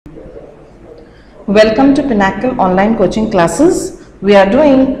Welcome to Pinnacle online coaching classes. We are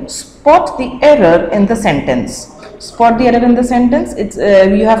doing spot the error in the sentence. Spot the error in the sentence.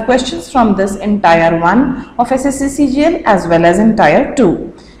 You have questions from this in Tier 1 of SSC CGL as well as in Tier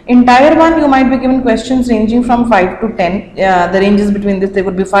 2. In Tier 1 you might be given questions ranging from 5 to 10. The ranges between this, they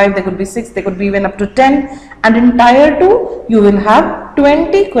could be 5, they could be 6, they could be even up to 10. And in Tier 2 you will have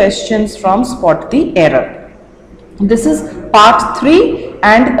 20 questions from spot the error. This is part 3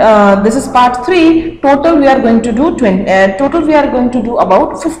 and this is part 3. Total we are going to do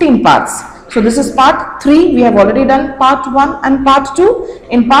about 15 parts. So this is part 3. We have already done part 1 and part 2.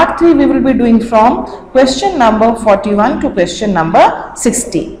 In part 3 we will be doing from question number 41 to question number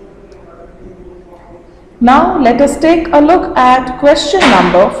 60. Now let us take a look at question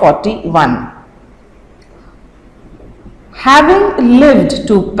number 41. Having lived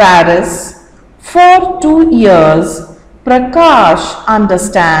to Paris for 2 years, Prakash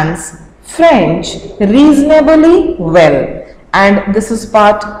understands French reasonably well. And this is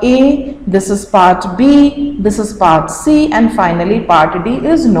part A, this is part B, this is part C, and finally part D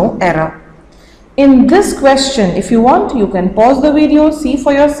is no error. In this question, if you want, you can pause the video, see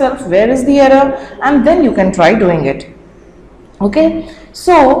for yourself where is the error, and then you can try doing it. Okay,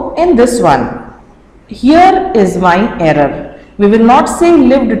 so in this one, here is my error. We will not say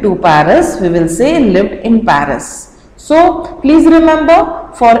lived to Paris, we will say lived in Paris. So please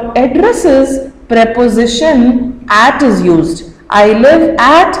remember, for addresses, preposition at is used. I live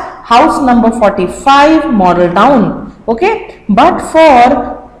at house number 45, Model Town. Okay, but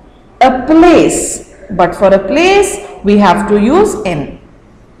for a place, we have to use in.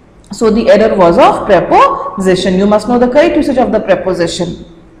 So the error was of preposition. You must know the correct usage of the preposition.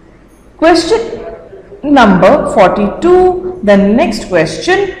 Question number 42, the next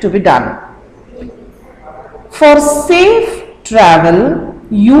question to be done. For safe travel,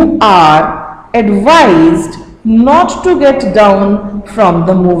 you are advised not to get down from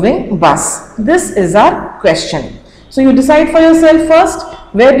the moving bus. This is our question. So you decide for yourself first,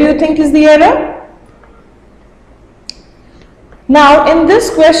 where do you think is the error? Now in this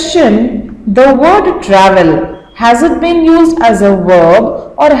question, the word travel, has it been used as a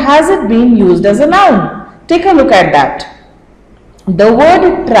verb or has it been used as a noun? Take a look at that. The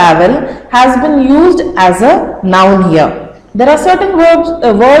word travel has been used as a noun here. There are certain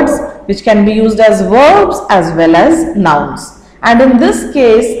words which can be used as verbs as well as nouns. And in this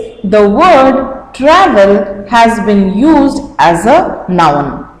case, the word travel has been used as a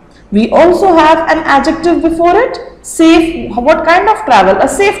noun. We also have an adjective before it. Safe. What kind of travel? A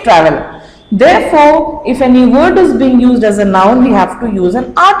safe travel. Therefore, if any word is being used as a noun, we have to use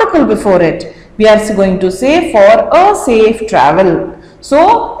an article before it. We are going to say for a safe travel.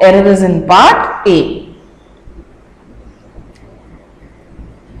 So, error is in part A.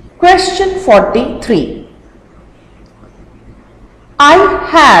 Question 43. I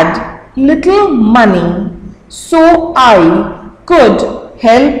had little money, so I could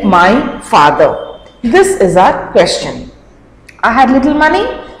help my father. This is our question. I had little money,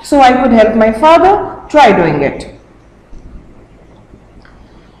 so I could help my father. Try doing it.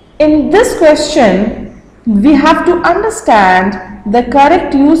 In this question, we have to understand the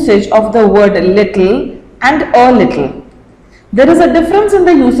correct usage of the word little and a little. There is a difference in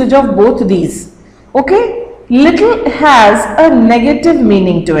the usage of both these. Okay, little has a negative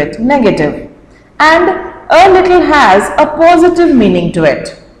meaning to it, negative, and a little has a positive meaning to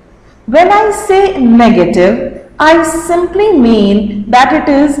it. When I say negative, I simply mean that it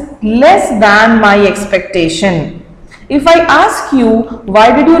is less than my expectation. If I ask you,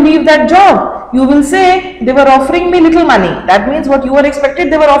 why did you leave that job? You will say, they were offering me little money. That means what you were expected,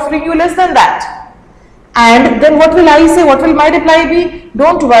 they were offering you less than that. And then what will I say? What will my reply be?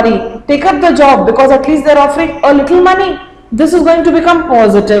 Don't worry, take up the job because at least they are offering a little money. This is going to become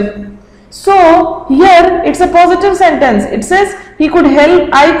positive. So here it's a positive sentence. It says I could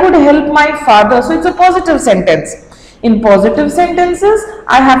help my father. So it's a positive sentence. In positive sentences,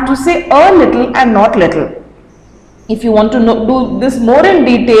 I have to say a little and not little. If you want to do this more in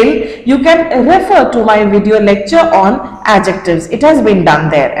detail, you can refer to my video lecture on adjectives. It has been done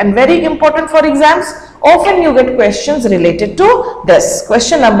there and very important for exams. Often you get questions related to this.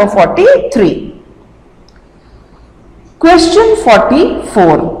 Question number 43. Question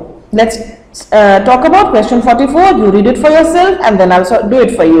 44. Let's talk about question 44. You read it for yourself and then I'll do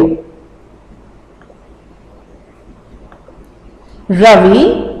it for you.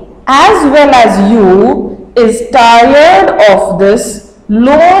 Ravi, as well as you, is tired of this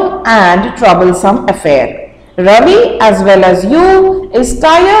lone and troublesome affair. Ravi, as well as you, is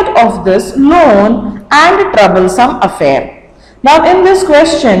tired of this lone and troublesome affair. Now in this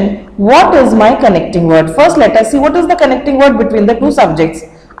question, what is my connecting word? First let us see what is the connecting word between the two subjects.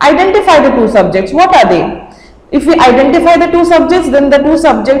 Identify the two subjects. What are they? If we identify the two subjects, then the two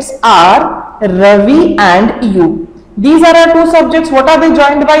subjects are Ravi and you. These are our two subjects. What are they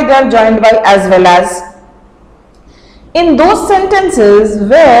joined by? They are joined by as well as. In those sentences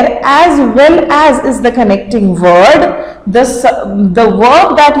where as well as is the connecting word, the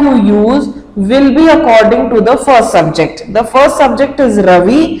verb that you use will be according to the first subject. The first subject is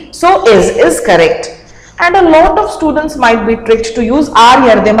Ravi, so is correct. And a lot of students might be tricked to use are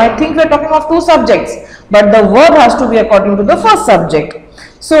here. They might think we are talking of two subjects, but the verb has to be according to the first subject.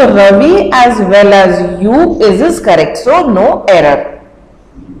 So Ravi as well as you is correct, so no error.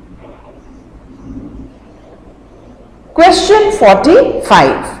 Question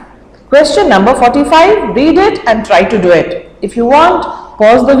 45. Question number 45, read it and try to do it. If you want,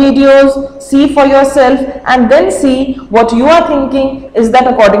 pause the videos, see for yourself and then see what you are thinking, is that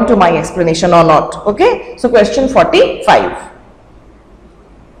according to my explanation or not. Okay, so question 45.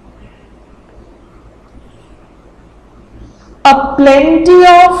 A plenty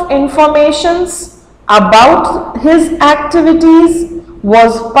of informations about his activities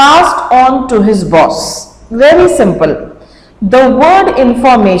was passed on to his boss. Very simple. The word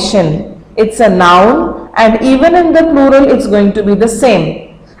information, it's a noun and even in the plural it's going to be the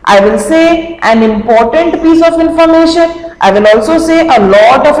same. I will say an important piece of information. I will also say a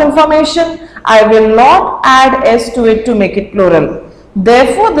lot of information. I will not add s to it to make it plural.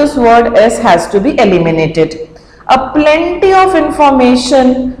 Therefore, this word s has to be eliminated. A plenty of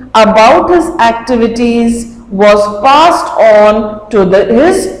information about his activities was passed on to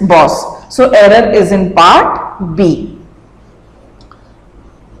his boss. So, error is in part B.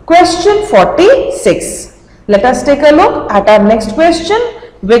 Question 46. Let us take a look at our next question,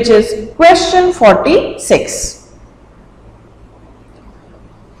 which is question 46.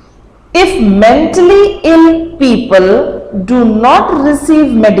 If mentally ill people do not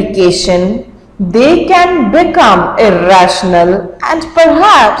receive medication, they can become irrational and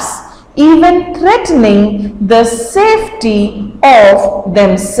perhaps even threatening the safety of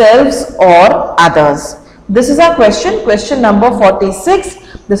themselves or others. This is our question, question number 46.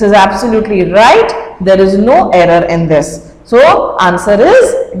 This is absolutely right. There is no error in this. So, answer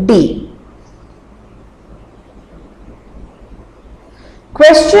is D.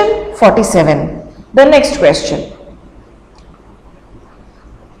 Question 47. The next question.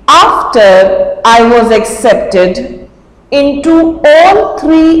 After I was accepted into all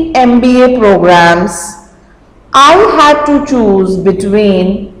 3 MBA programs, I had to choose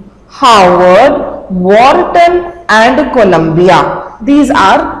between Harvard, Wharton and Columbia. These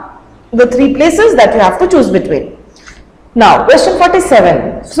are the 3 places that you have to choose between. Now, question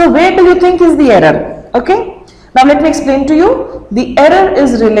 47. So, where do you think is the error? Okay. Now, let me explain to you. The error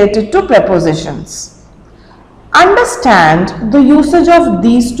is related to prepositions. Understand the usage of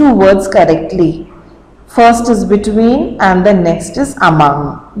these 2 words correctly. First is between and the next is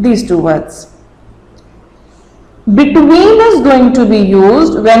among. These 2 words. Between is going to be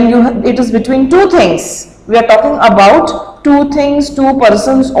used when it is between 2 things. We are talking about 2 things, 2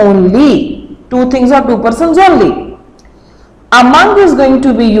 persons only. 2 things or 2 persons only. Among is going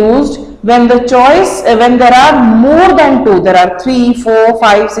to be used when the choice, when there are more than 2, there are 3, 4,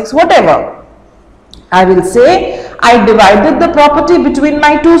 5, 6, whatever. I will say, I divided the property between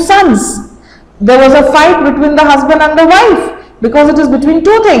my 2 sons. There was a fight between the husband and the wife because it is between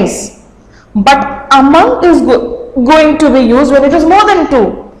 2 things. But among is going to be used when it is more than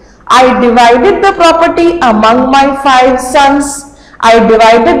 2. I divided the property among my 5 sons. I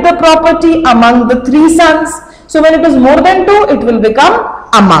divided the property among the 3 sons. So when it is more than 2, it will become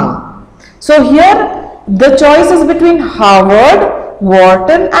among. So here the choice is between Harvard,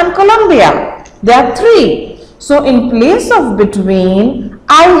 Wharton and Columbia. There are 3. So in place of between,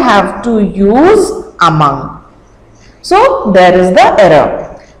 I have to use among. So there is the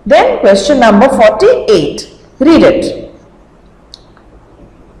error. Then question number 48. Read it.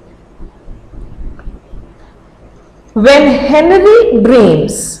 When Henry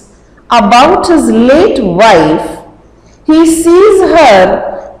dreams about his late wife, he sees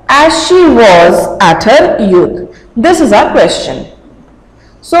her as she was at her youth. This is our question.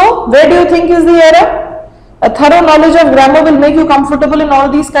 So, where do you think is the error? A thorough knowledge of grammar will make you comfortable in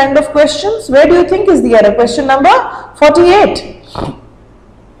all these kind of questions. Where do you think is the error? Question number 48.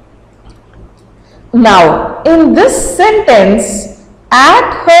 Now, in this sentence,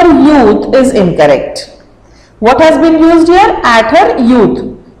 at her youth is incorrect. What has been used here? At her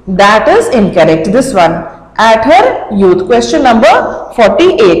youth. That is incorrect. This one. At her youth. Question number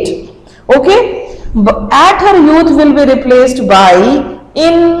 48. Okay. At her youth will be replaced by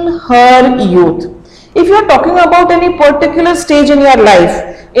in her youth. If you are talking about any particular stage in your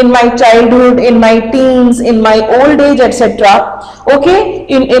life, in my childhood, in my teens, in my old age, etc. Okay,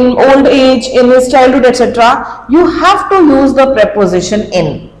 in old age, in his childhood, etc. You have to use the preposition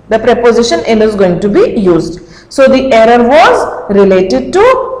in. The preposition in is going to be used. So the error was related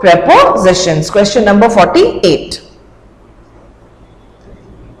to prepositions. Question number 48.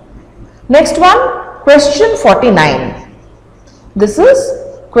 Next one, question 49. This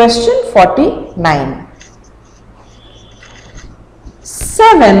is question 49.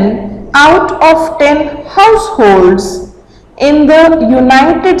 7 out of 10 households in the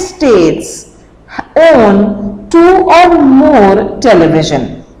United States own 2 or more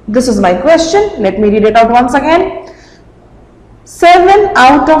television. This is my question. Let me read it out once again. 7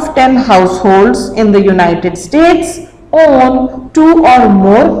 out of 10 households in the United States own 2 or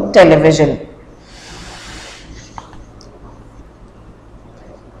more television.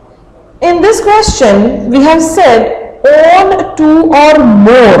 In this question, we have said own 2 or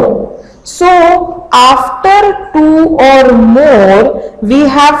more. So, after 2 or more, we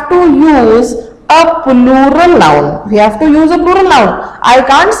have to use a plural noun. We have to use a plural noun. I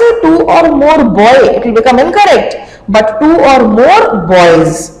can't say 2 or more boy. It will become incorrect. But 2 or more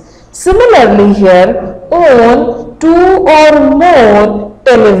boys. Similarly here, own 2 or more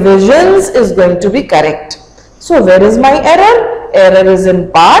televisions is going to be correct. So, where is my error? Error is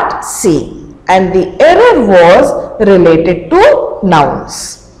in part C. And the error was related to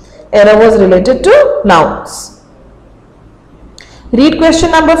nouns. Error was related to nouns. Read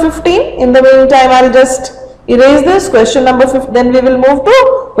question number 15. In the meantime, I will just erase this. Question number 15. Then we will move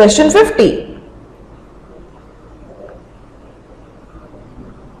to question 50.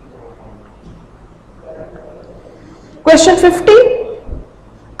 Question 50.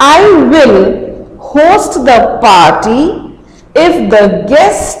 I will host the party if the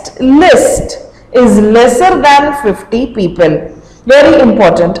guest list is lesser than 50 people. Very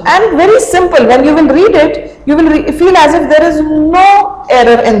important and very simple. When you will read it, you will feel as if there is no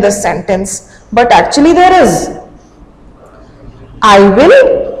error in this sentence, but actually there is. I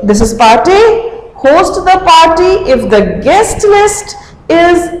will, this is part A, host the party if the guest list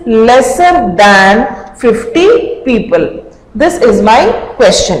is lesser than 50 people. This is my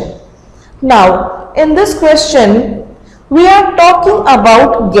question. Now, in this question, we are talking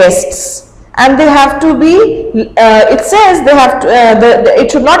about guests and they have to be, it says they have to,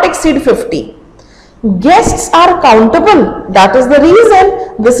 it should not exceed 50. Guests are countable. That is the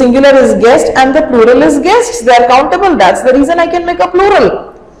reason the singular is guest and the plural is guests. They are countable. That's the reason I can make a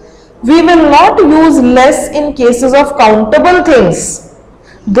plural. We will not use less in cases of countable things.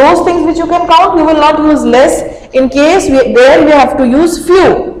 Those things which you can count, you will not use less. In case there we have to use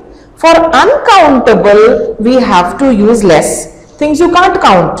few. For uncountable, we have to use less. Things you can't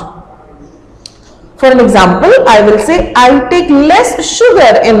count. For an example, I will say, I take less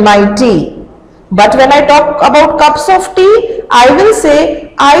sugar in my tea. But when I talk about cups of tea, I will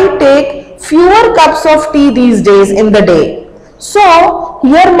say, I take fewer cups of tea these days in the day. So,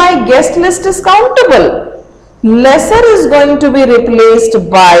 here my guest list is countable. Lesser is going to be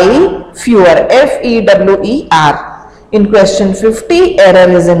replaced by fewer, F-E-W-E-R. In question 50,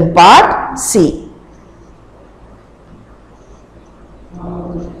 error is in part C.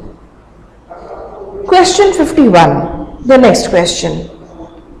 Question 51, the next question.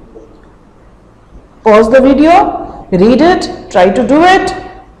 Pause the video, read it, try to do it.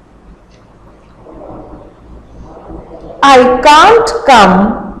 I can't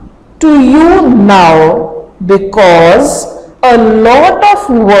come to you now because a lot of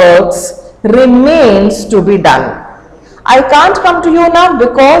works remains to be done. I can't come to you now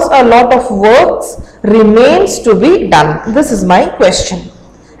because a lot of works remains to be done. This is my question.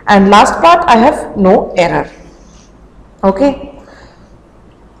 And last part, I have no error. Okay.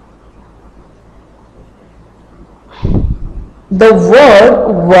 The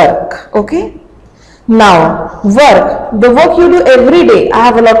word work. Okay. Now, work, the work you do every day. I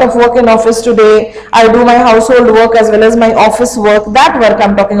have a lot of work in office today. I do my household work as well as my office work. That work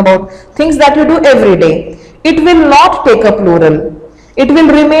I'm talking about. Things that you do every day. It will not take a plural. It will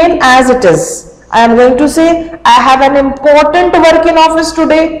remain as it is. I am going to say, I have an important work in office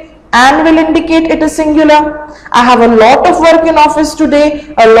today and will indicate it is singular. I have a lot of work in office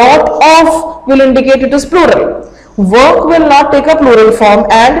today. A lot of will indicate it is plural. Work will not take a plural form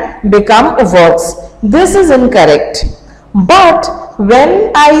and become works. This is incorrect. But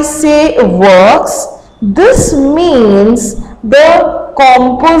when I say works, this means the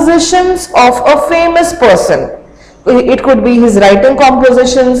compositions of a famous person. It could be his writing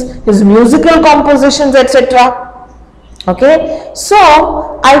compositions, his musical compositions, etc. Okay, so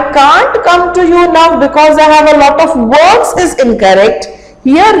I can't come to you now because I have a lot of works is incorrect.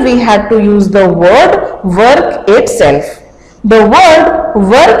 Here we had to use the word work itself. The word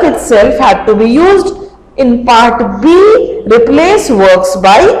work itself had to be used in part B. Replace works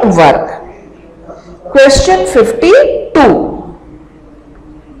by work. Question 52.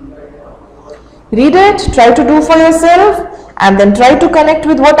 Read it, try to do for yourself, and then try to connect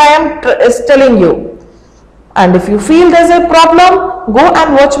with what I am telling you. And if you feel there's a problem, go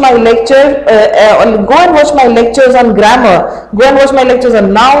and watch my lecture, go and watch my lectures on grammar, go and watch my lectures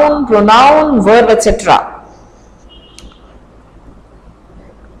on noun, pronoun, verb, etc.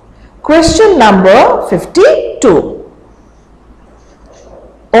 Question number 52.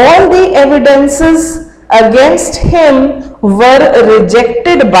 All the evidences against him were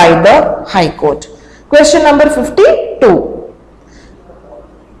rejected by the High Court. Question number 52.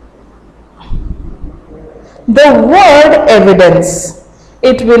 The word evidence,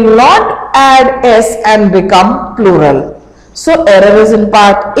 it will not add s and become plural. So error is in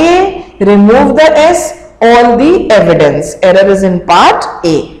part A, remove the s, all the evidence. Error is in part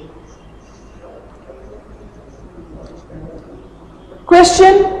A.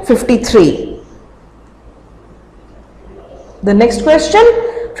 Question 53. The next question,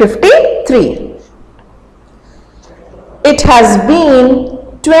 53. It has been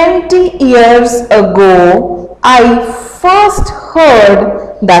 20 years ago I first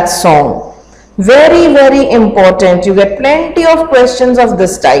heard that song. Very, very important. You get plenty of questions of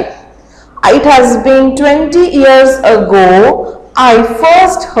this type. It has been 20 years ago I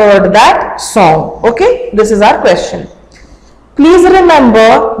first heard that song. Okay, this is our question. Please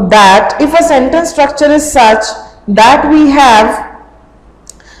remember that if a sentence structure is such that we have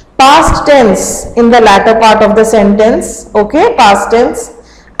past tense in the latter part of the sentence, okay, past tense,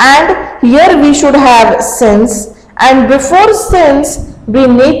 and here we should have since, and before since we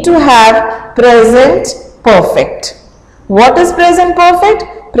need to have present perfect. What is present perfect?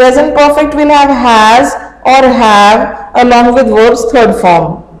 Present perfect will have has or have along with verb's third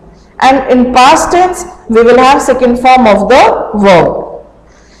form, and in past tense we will have second form of the verb.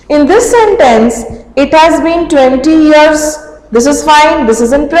 In this sentence, it has been 20 years. This is fine. This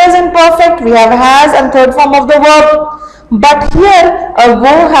is in present perfect. We have has and third form of the verb. But here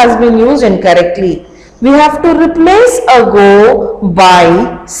ago has been used incorrectly. We have to replace ago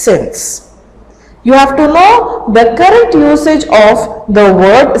by since. You have to know the correct usage of the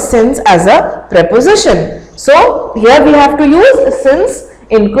word since as a preposition. So here we have to use since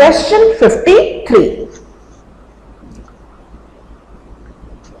in question 53.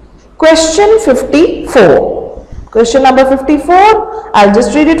 Question 54. Question number 54. I'll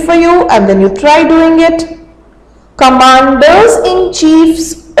just read it for you and then you try doing it.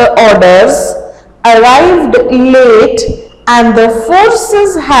 Commanders-in-Chief's orders arrived late and the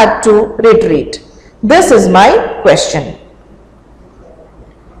forces had to retreat. This is my question.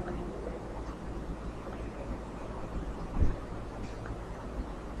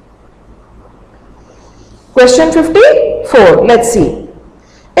 Question 54. Let's see.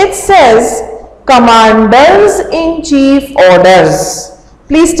 It says Commanders-in-Chief orders.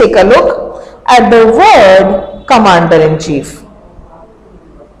 Please take a look at the word Commander-in-Chief.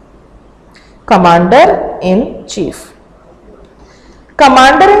 Commander-in-Chief.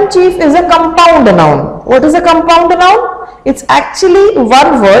 Commander-in-Chief is a compound noun. What is a compound noun? It's actually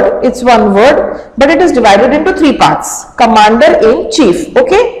one word. It's one word, but it is divided into three parts. Commander-in-Chief.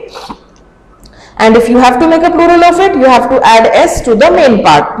 Okay. And if you have to make a plural of it, you have to add s to the main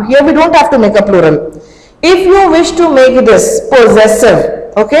part. Here we don't have to make a plural. If you wish to make this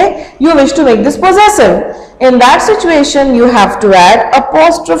possessive, okay, you wish to make this possessive. In that situation, you have to add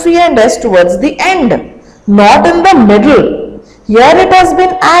apostrophe and s towards the end, not in the middle. Here it has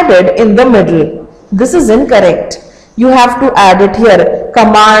been added in the middle. This is incorrect. You have to add it here.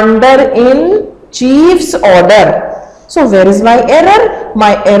 Commander-in-Chief's order. So where is my error?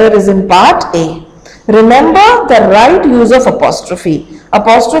 My error is in part A. Remember the right use of apostrophe.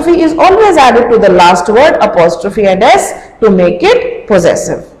 Apostrophe is always added to the last word, apostrophe and s, to make it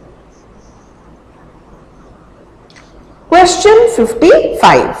possessive. Question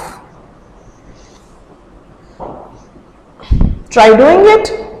 55. Try doing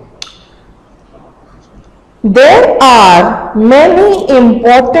it. There are many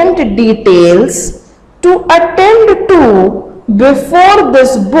important details to attend to before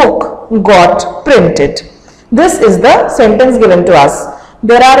this book got printed. This is the sentence given to us.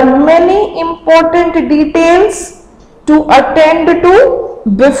 There are many important details to attend to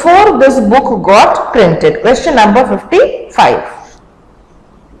before this book got printed? Question number 55.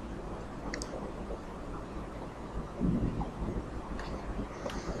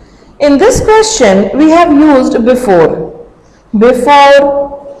 In this question, we have used before,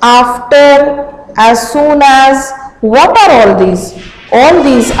 after, as soon as. What are all these? All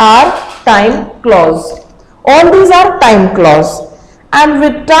these are time clause. All these are time clause. And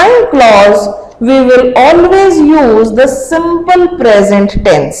with time clause, we will always use the simple present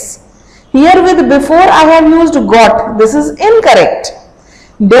tense. Here with before, I have used got. This is incorrect.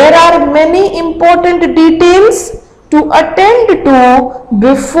 There are many important details to attend to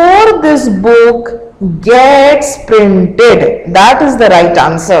before this book gets printed. That is the right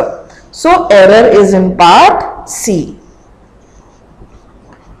answer. So error is in part C.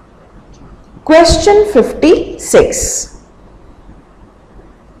 Question 56.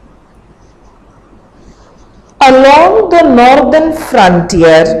 Along the northern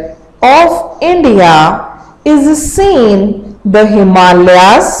frontier of India is seen the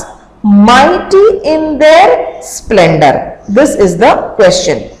Himalayas, mighty in their splendor. This is the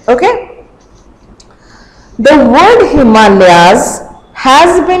question. Okay. The word Himalayas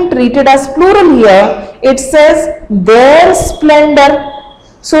has been treated as plural here. It says their splendor.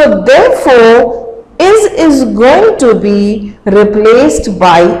 So therefore, is going to be replaced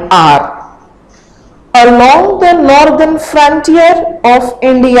by are. Along the northern frontier of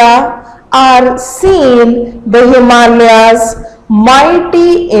India are seen the Himalayas,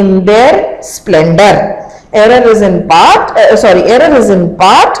 mighty in their splendor. Error is in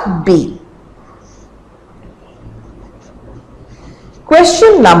part B.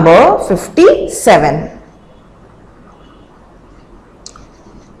 Question number 57.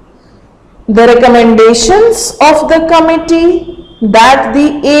 The recommendations of the committee that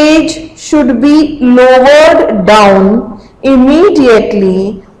the age should be lowered down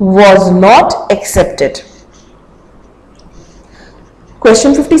immediately was not accepted.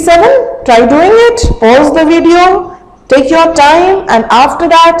 Question 57. Try doing it. Pause the video. Take your time and after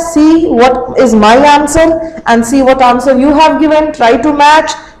that see what is my answer and see what answer you have given. Try to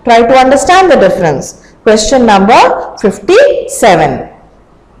match. Try to understand the difference. Question number 57.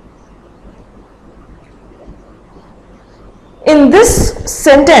 In this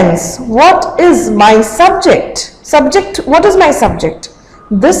sentence, what is my subject? What is my subject?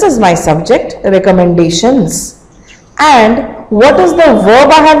 This is my subject, recommendations. And what is the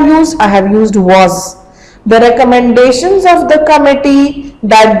verb I have used? I have used was. The recommendations of the committee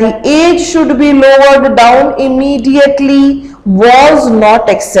that the age should be lowered down immediately was not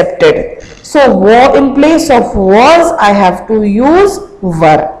accepted. So in place of was, I have to use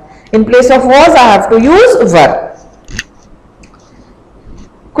were. In place of was, I have to use were.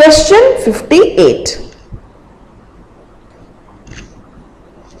 Question 58.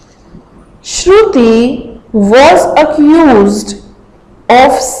 Shruti was accused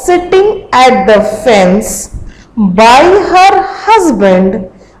of sitting at the fence by her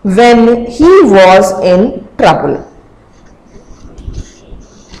husband when he was in trouble.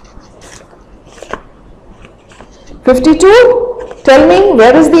 (52) Tell me,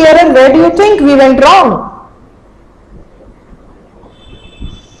 where is the error? Where do you think we went wrong?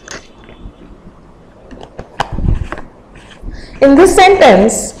 In this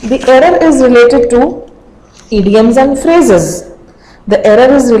sentence, the error is related to idioms and phrases. The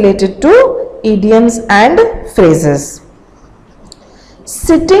error is related to idioms and phrases.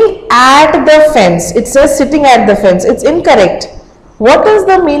 Sitting at the fence. It says sitting at the fence. It's incorrect. What is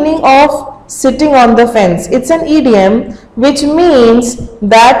the meaning of sitting on the fence? It's an idiom which means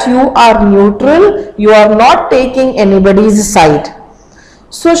that you are neutral. You are not taking anybody's side.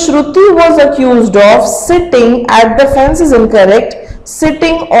 So Shruti was accused of sitting at the fence is incorrect.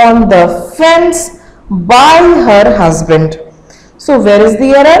 Sitting on the fence by her husband. So where is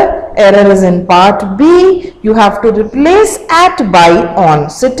the error? Error is in part B. You have to replace at by on.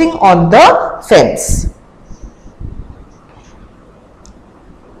 Sitting on the fence.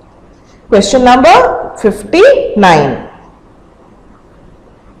 Question number 59.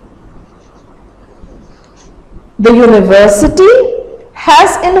 The university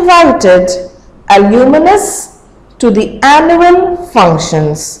has invited alumnus to the annual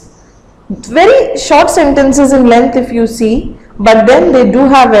functions. Very short sentences in length if you see, but then they do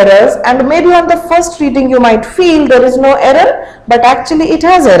have errors, and maybe on the first reading you might feel there is no error, but actually it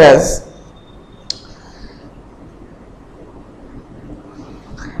has errors.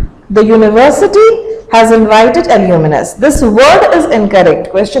 The university has invited alumnus. This word is incorrect.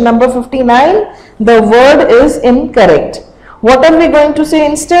 Question number 59, the word is incorrect. What are we going to say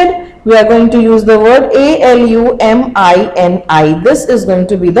instead? We are going to use the word alumini. This is going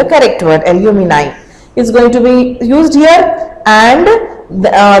to be the correct word. Alumini is going to be used here, and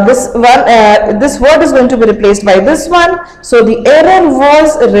this word is going to be replaced by this one. So the error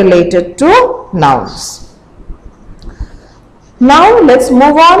was related to nouns. Now let's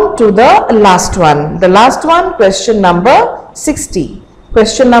move on to the last one. The last one, question number 60.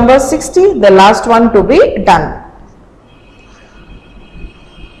 Question number 60, the last one to be done.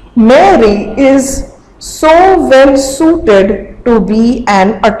 Mary is so well suited to be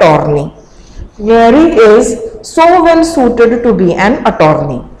an attorney. Mary is so well suited to be an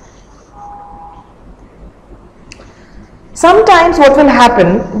attorney. Sometimes what will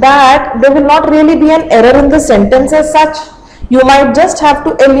happen, that there will not really be an error in the sentence as such. You might just have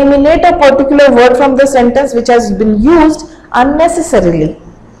to eliminate a particular word from the sentence which has been used unnecessarily.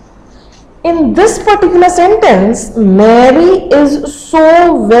 In this particular sentence, Mary is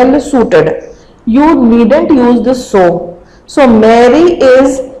so well suited. You needn't use the so. So Mary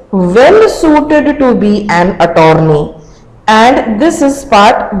is well suited to be an attorney. And this is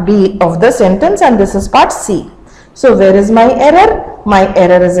part B of the sentence and this is part C. So where is my error? My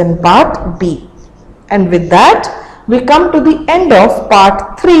error is in part B. And with that, we come to the end of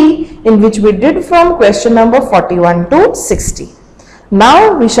part 3, in which we did from question number 41 to 60.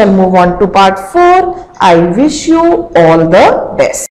 Now we shall move on to part 4. I wish you all the best.